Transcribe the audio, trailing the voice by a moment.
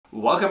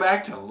Welcome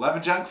back to Love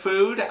and Junk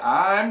Food.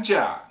 I'm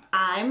John.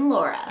 I'm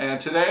Laura. And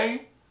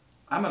today,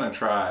 I'm going to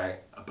try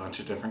a bunch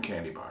of different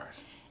candy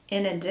bars.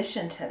 In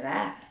addition to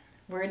that,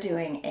 we're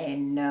doing a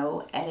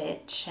no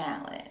edit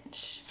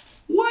challenge.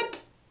 What?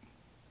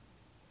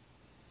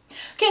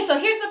 Okay, so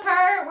here's the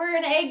part where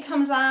an egg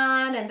comes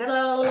on and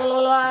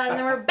and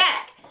then we're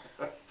back.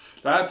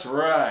 That's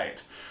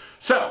right.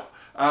 So,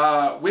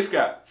 we've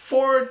got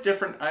 4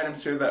 different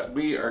items here that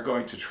we are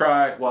going to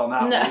try. Well,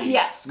 not we.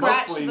 Yeah,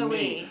 scratch mostly the me.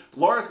 we.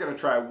 Laura's going to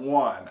try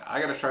 1. I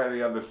got to try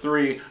the other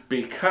 3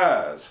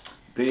 because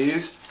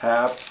these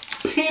have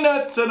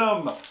peanuts in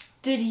them.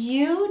 Did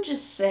you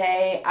just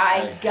say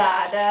I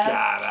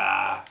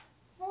gotta?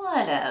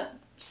 What a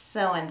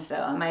so-and-so,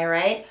 am I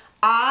right?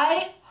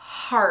 I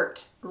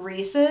heart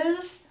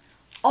Reese's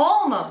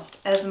almost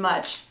as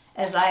much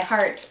as I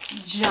heart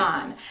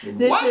John.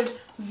 This What? is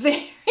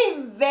very,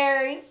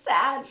 very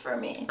sad for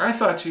me. I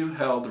thought you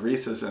held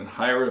Reese's in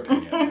higher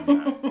opinion than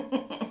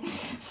that.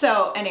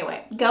 So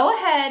anyway, go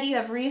ahead. You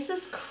have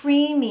Reese's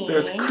Creamy.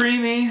 There's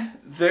creamy,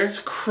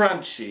 there's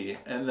crunchy,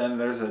 and then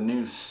there's a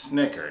new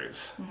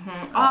Snickers.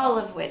 All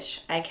of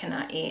which I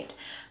cannot eat.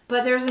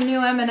 But there's a new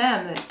M&M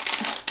that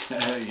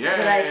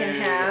I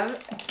can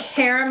have.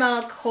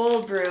 Caramel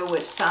cold brew,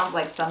 which sounds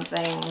like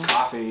something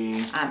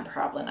Coffee. I'm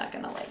probably not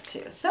going to like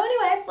too. So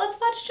anyway, let's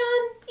watch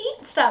John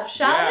eat stuff,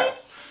 shall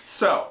Yes.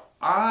 So,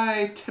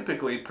 I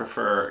typically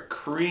prefer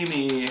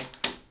creamy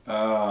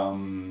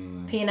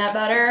we? Peanut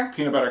butter.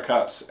 peanut butter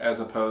cups as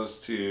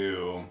opposed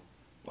to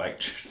like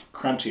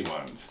crunchy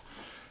ones.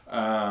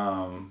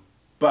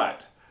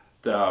 But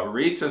the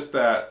Reese's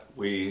that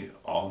we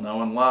all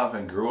know and love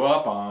and grew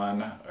up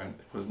on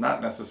was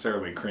not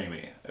necessarily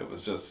creamy. It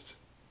was just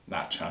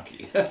not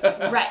chunky.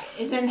 Right.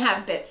 It didn't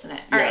have bits in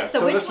it. All right.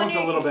 So which this one one's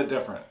a little bit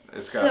different.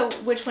 It's So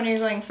got which one are you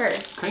going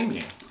first? creamy,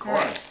 of course.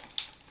 All right.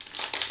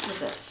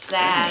 This is a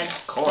sad,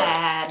 Of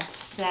course.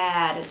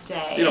 sad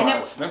day. You don't And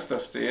want to sniff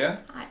this, do you?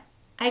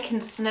 I can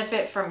sniff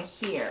it from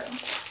here.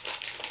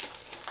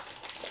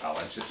 I'll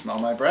let you smell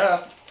my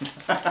breath.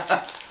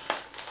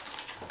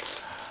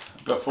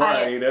 Before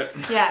I eat it.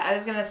 Yeah, I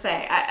was going to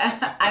say,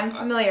 I'm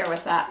familiar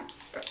with that.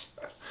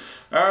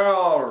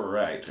 All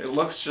right. It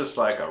looks just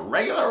like a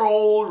regular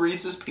old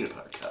Reese's peanut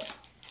butter cup.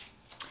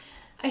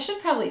 I should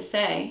probably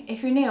say,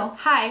 if you're new,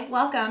 hi,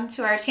 welcome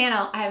to our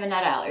channel. I have a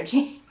nut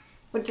allergy,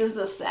 which is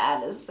the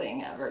saddest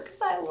thing ever because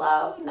I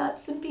love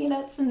nuts and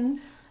peanuts and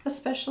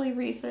especially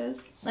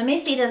Reese's. Let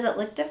me see, does it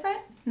look different?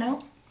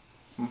 No?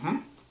 Mm-hmm.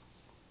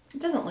 It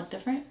doesn't look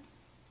different.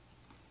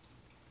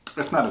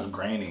 It's not as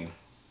grainy.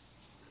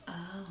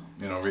 Oh.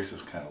 You know,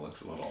 Reese's kind of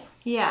looks a little...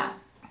 Yeah.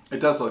 It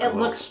does look a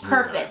little looks smoother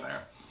in perfect.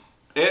 there.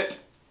 It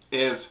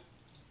is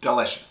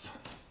delicious.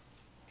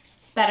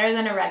 Better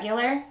than a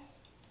regular?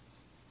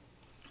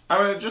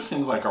 I mean, it just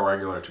seems like a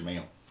regular to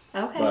me.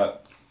 Okay.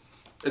 But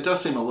it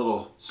does seem a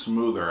little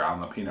smoother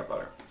on the peanut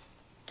butter.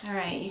 All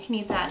right, you can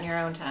eat that in your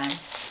own time.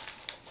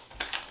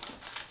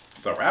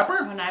 The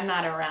wrapper? When I'm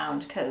not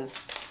around,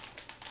 because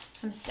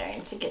I'm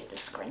starting to get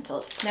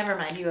disgruntled. Never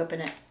mind, you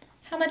open it.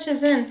 How much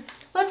is in?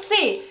 Let's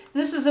see.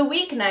 This is a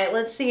weeknight.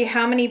 Let's see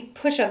how many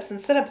push-ups and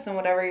sit-ups and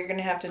whatever you're going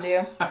to have to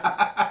do.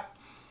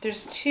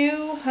 There's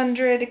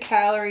 200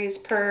 calories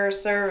per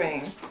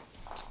serving.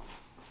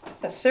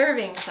 A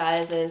serving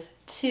size is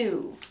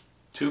 2.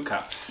 2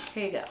 cups.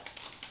 Here you go.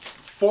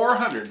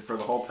 400 for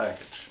the whole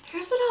package.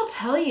 Here's what I'll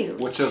tell you.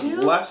 Which is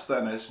less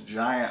than this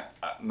giant,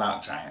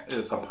 not giant,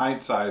 it's a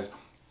pint-sized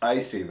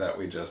icy that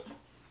we just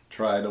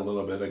tried a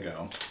little bit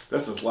ago.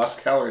 This is less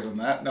calories than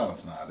that? No,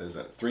 it's not, is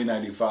it?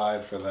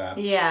 $3.95 for that.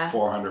 Yeah.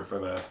 400 for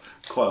this.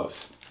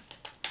 Close.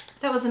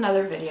 That was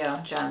another video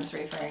John's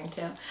referring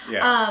to.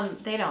 Yeah.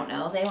 They don't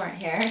know. They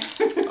weren't here.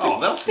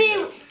 Oh, they'll see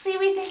it. See,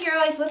 we think you're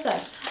always with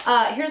us.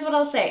 Here's what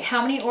I'll say.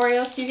 How many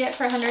Oreos do you get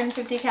for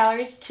 150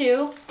 calories?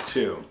 2?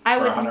 2 I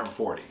for would-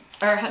 140.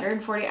 Or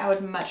 140? I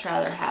would much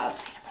rather have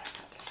peanut butter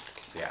cups.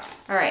 Yeah.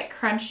 All right,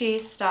 crunchy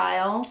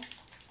style.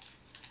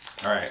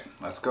 All right,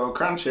 let's go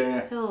crunchy.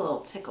 I feel a little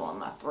tickle in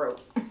my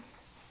throat.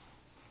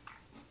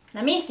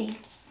 Let me see.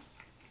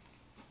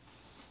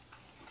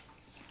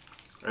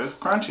 It's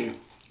crunchy.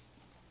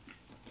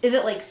 Is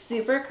it like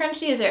super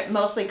crunchy? Is it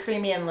mostly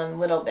creamy and then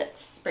little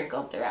bits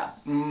sprinkled throughout?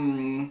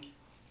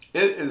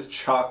 It is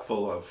chock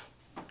full of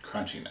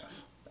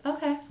crunchiness.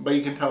 Okay. But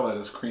you can tell that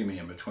it's creamy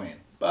in between.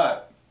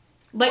 But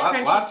Like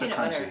crunchy lots of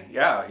peanut crunchy.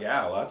 butter.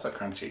 Yeah, lots of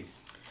crunchy.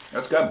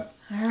 That's good.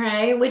 All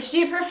right, which do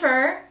you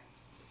prefer?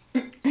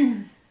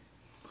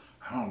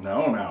 I don't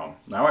know now.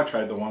 Now I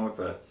tried the one with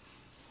the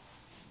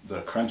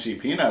crunchy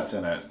peanuts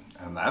in it,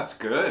 and that's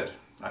good.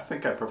 I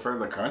think I prefer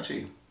the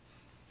crunchy.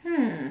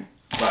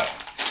 But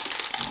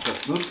the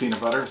smooth peanut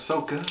butter is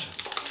so good.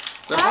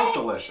 They're both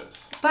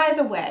delicious. By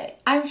the way,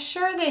 I'm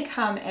sure they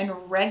come in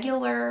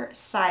regular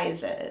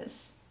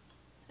sizes.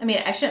 I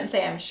mean, I shouldn't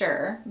say I'm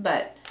sure,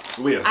 but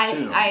We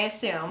assume. I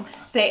assume.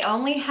 They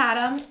only had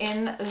them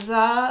in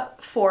the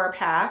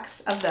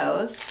 4-packs of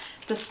those.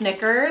 The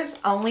Snickers,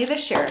 only the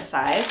share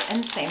size,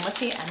 and same with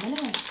the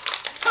M&M's.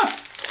 Huh.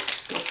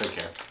 Go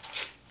figure.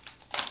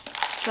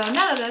 So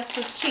none of this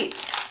was cheap.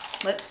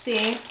 Let's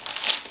see.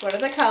 What are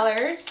the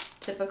colors?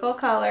 Typical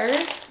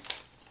colors.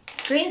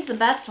 Green's the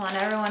best one,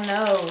 everyone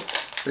knows.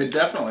 They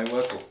definitely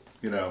look,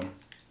 you know,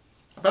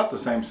 about the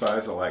same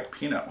size as like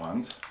peanut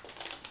ones.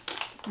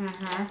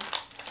 Mm-hmm.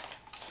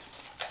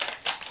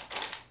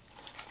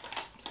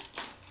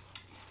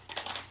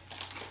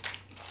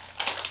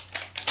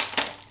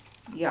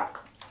 Yuck.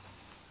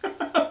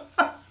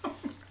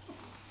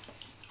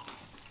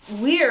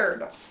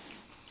 Weird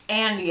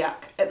and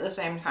yuck at the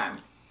same time.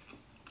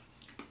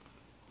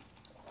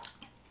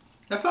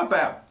 That's not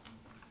bad.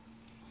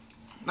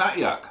 Not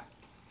yuck,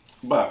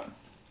 but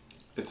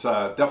it's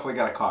definitely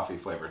got a coffee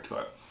flavor to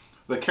it.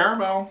 The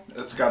caramel,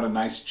 it's got a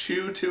nice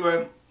chew to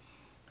it,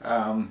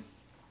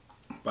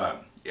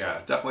 but yeah,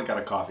 it's definitely got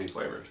a coffee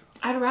flavor to it.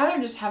 I'd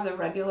rather just have the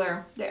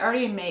regular. They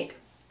already make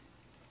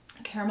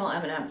caramel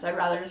M&Ms. I'd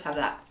rather just have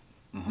that.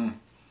 Mm-hmm.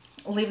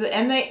 Leave the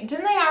and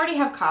didn't they already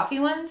have coffee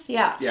ones?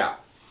 Yeah. Yeah.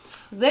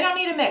 They don't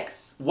need a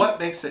mix. What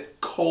makes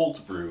it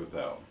cold brew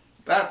though?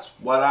 That's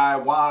what I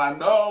want to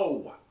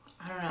know.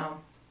 I don't know.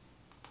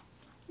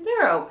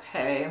 They're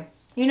okay.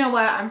 You know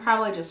what? I'm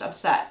probably just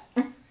upset.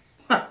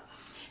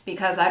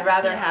 Because I'd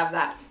rather have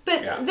that.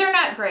 But they're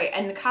not great.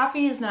 And the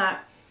coffee is not...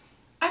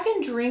 I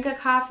can drink a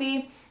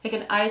coffee, like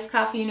an iced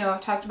coffee. You know,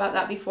 I've talked about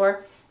that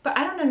before. But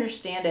I don't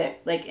understand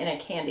it, like, in a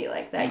candy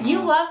like that. Mm-hmm.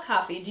 You love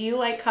coffee. Do you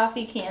like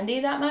coffee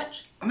candy that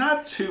much?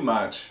 Not too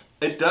much.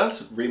 It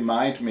does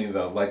remind me,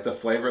 though, like, the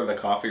flavor of the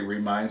coffee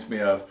reminds me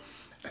of...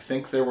 I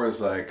think there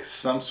was like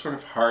some sort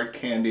of hard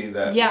candy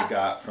that we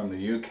got from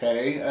the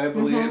UK, I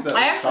believe. Mm-hmm. That was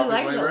I actually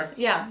like flavor. those.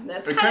 Yeah,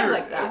 that's kind of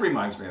like that. It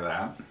reminds me of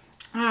that.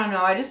 I don't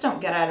know. I just don't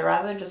get it. I'd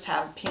rather just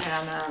have peanut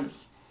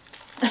M&Ms.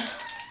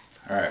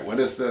 All right, what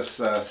is this?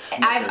 Snickers?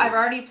 I've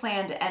already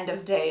planned end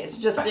of days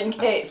just in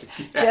case.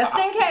 Just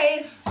in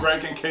case.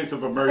 Right in case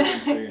of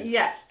emergency.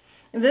 Yes.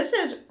 This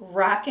is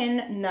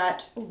Rockin'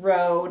 Nut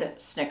Road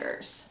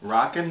Snickers.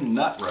 Rockin'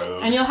 Nut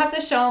Road. And you'll have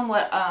to show them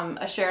what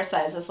a share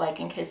size is like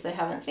in case they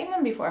haven't seen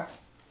them before.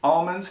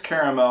 Almonds,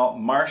 caramel,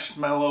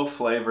 marshmallow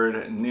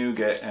flavored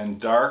nougat, and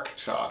dark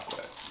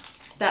chocolate.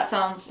 That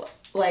sounds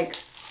like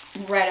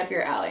right up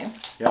your alley.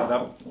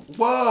 Yeah,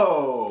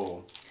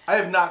 whoa! I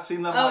have not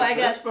seen them like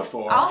this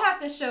before. I'll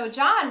have to show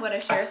John what a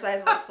share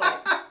size looks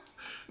like.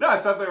 No, I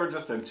thought they were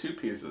just in 2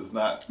 pieces,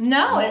 not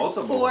no,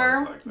 multiple it's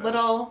 4 like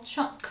little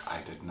chunks.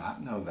 I did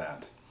not know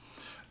that.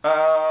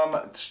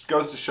 It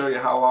goes to show you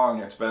how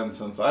long it's been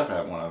since I've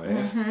had one of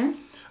these.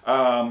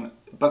 Mm-hmm.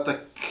 But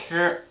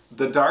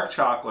the dark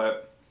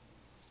chocolate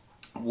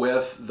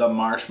with the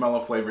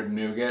marshmallow flavored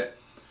nougat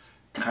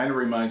kind of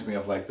reminds me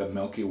of like the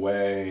Milky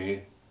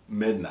Way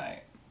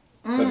Midnight.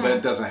 But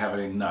that doesn't have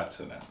any nuts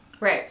in it.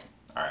 Right.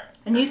 All right.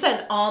 And you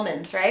said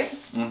almonds, right?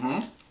 Mm-hmm.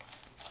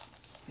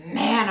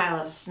 Man, I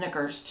love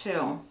Snickers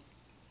too.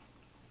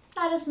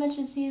 Not as much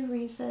as you,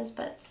 Reese's,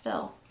 but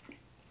still.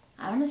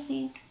 I want to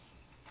see.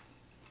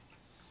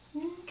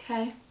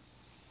 Okay.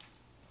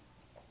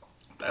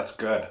 That's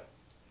good.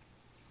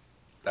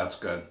 That's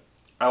good.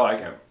 I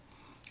like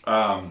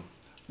it.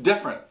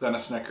 Different than a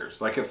Snickers.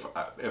 Like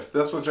if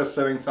this was just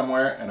sitting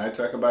somewhere and I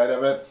took a bite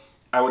of it,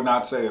 I would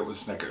not say it was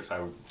Snickers. I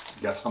would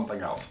guess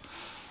something else.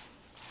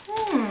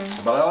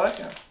 But I like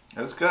it.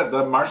 It's good.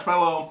 The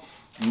marshmallow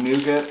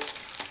nougat,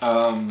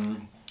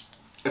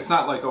 it's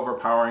not like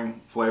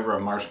overpowering flavor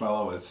of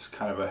marshmallow. It's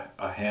kind of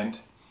a hint.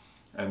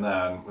 And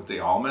then with the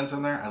almonds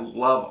in there, I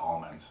love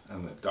almonds.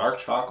 And the dark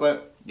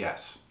chocolate,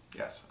 yes,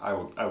 I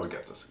would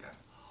get this again.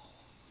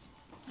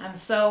 I'm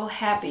so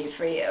happy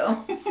for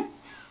you.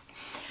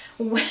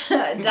 $1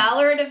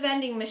 at a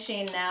vending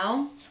machine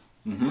now.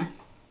 Mm-hmm.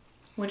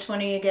 Which one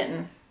are you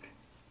getting?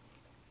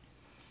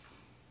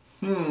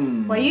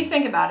 Well, you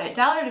think about it. $1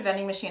 at a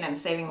vending machine, I'm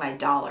saving my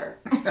 $1.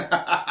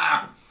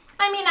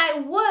 I mean,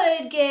 I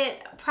would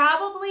get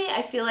probably,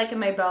 I feel like in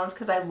my bones,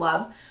 because I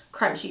love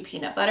crunchy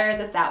peanut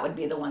butter, that would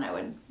be the one I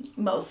would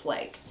most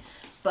like.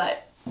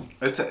 But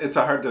it's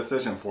a hard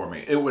decision for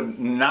me. It would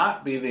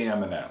not be the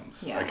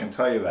M&Ms. Yeah. I can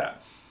tell you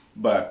that.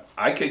 But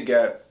I could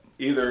get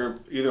either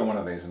one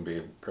of these and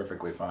be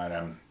perfectly fine.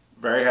 I'm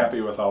very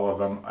happy with all of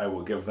them. I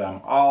will give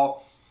them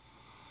all.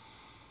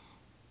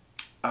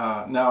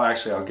 No,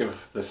 actually, I'll give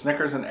the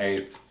Snickers an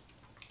 8.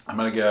 I'm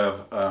going to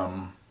give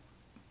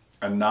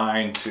a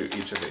 9 to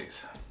each of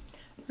these.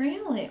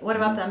 Really? What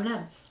about the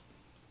M&Ms?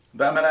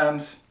 The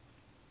M&Ms,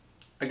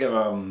 I give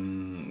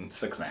them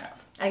 6.5.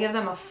 I give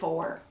them a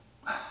 4.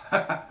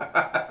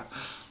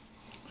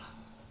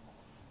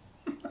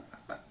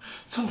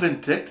 So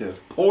vindictive.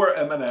 Poor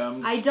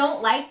M&Ms. I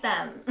don't like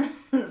them.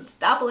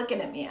 Stop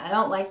looking at me. I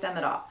don't like them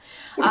at all.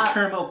 What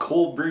caramel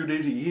cold brew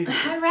do to you?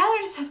 I'd rather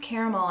just have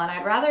caramel, and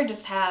I'd rather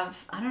just have,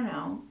 I don't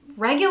know,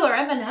 regular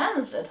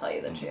M&Ms, to tell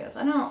you the truth.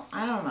 I don't know.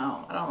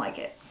 I don't like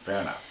it.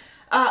 Fair enough.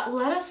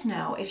 Let us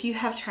know if you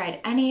have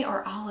tried any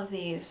or all of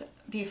these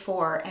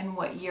before and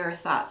what your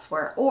thoughts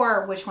were,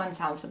 or which one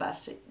sounds the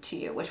best to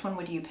you. Which one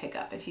would you pick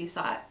up if you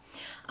saw it?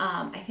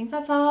 I think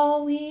that's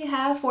all we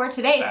have for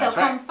today. That's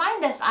so right. come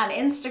find us on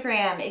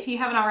Instagram if you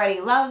haven't already,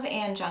 Love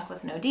and Junk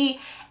with No D.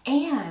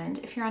 And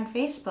if you're on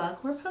Facebook,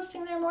 we're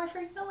posting there more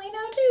frequently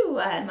now too,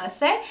 I must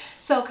say.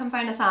 So come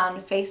find us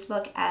on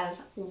Facebook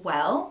as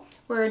well.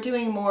 We're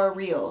doing more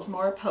reels,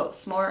 more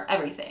posts, more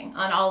everything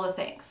on all the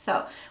things.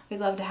 So we'd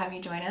love to have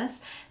you join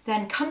us.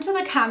 Then come to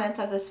the comments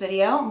of this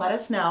video and let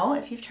us know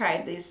if you've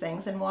tried these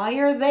things. And while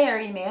you're there,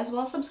 you may as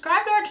well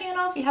subscribe to our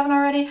channel if you haven't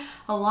already,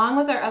 along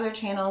with our other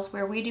channels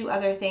where we do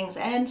other things.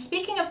 And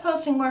speaking of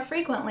posting more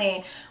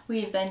frequently,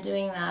 we've been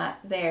doing that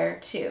there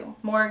too.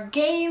 More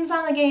games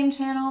on the game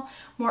channel,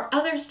 more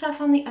other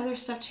stuff on the other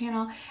stuff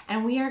channel,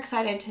 and we are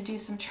excited to do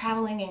some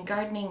traveling and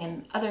gardening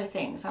and other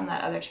things on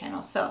that other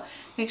channel. So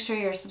make sure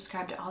you're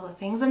subscribed to all the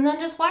things, and then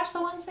just watch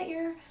the ones that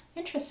you're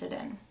interested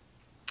in.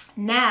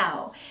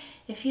 Now,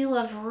 if you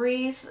love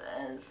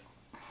Reese's,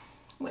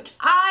 which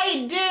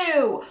I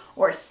do,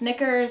 or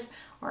Snickers,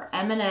 or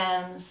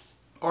M&M's,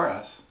 Or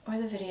us. or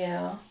the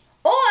video,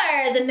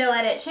 or the No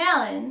Edit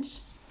Challenge,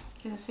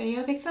 give this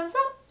video a big thumbs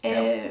up.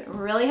 It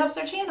really helps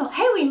our channel.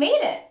 Hey, we made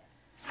it!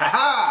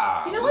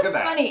 Ha-ha! You know Look what's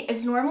at that. funny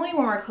is normally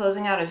when we're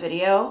closing out a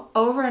video,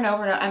 over and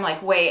over and over, I'm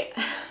like, wait,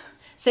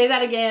 say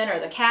that again, or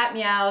the cat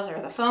meows, or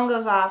the phone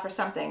goes off, or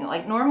something.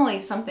 Like normally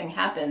something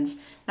happens.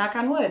 Knock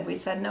on wood, we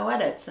said no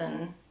edits,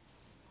 and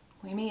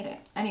we made it.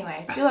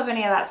 Anyway, if you love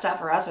any of that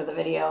stuff, or us, or the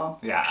video,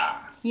 Yeah.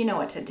 you know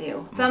what to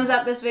do. Thumbs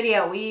up this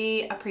video.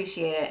 We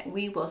appreciate it.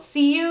 We will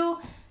see you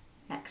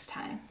next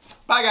time.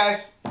 Bye,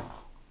 guys.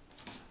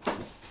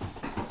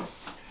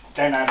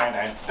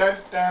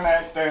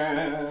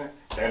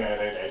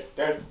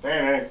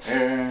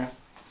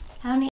 How many